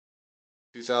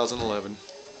2011.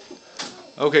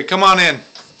 Okay, come on in.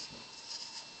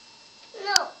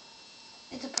 No.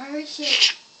 It's a pirate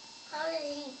ship. How did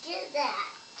he get that?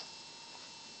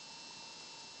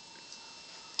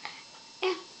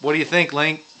 What do you think,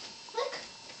 Link? Look.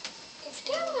 It's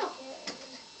cannon.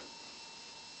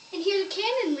 And here's a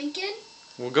cannon, Lincoln.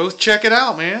 Well, go check it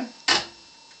out, man.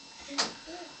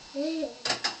 The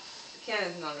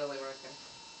cannon's not really working.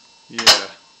 Yeah.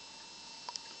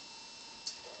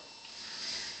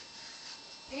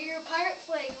 Here's your pirate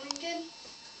flag, Lincoln.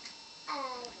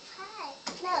 Hi.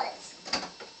 No, it's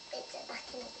a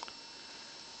bucket.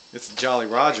 It's a Jolly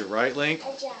Roger, right, Link?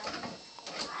 A Jolly.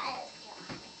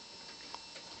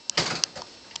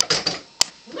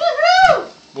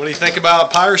 Woohoo! What do you think about a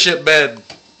pirate ship bed?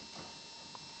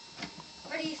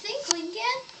 What do you think,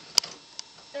 Lincoln?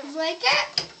 You like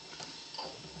it?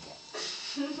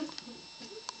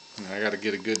 I gotta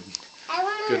get a good. I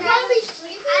wanna. Good. You're gonna be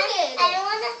sleeping in it. I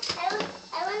wanna.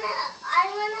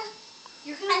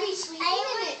 You're gonna be sleeping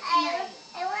in it tonight.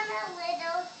 I want a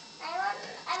little. I want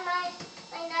my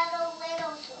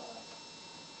little sword.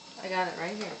 I got it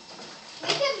right here.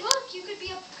 Lincoln, look, you could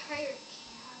be a pirate.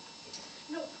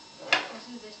 No,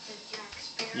 isn't this the Jack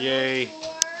Sparrow? Yay.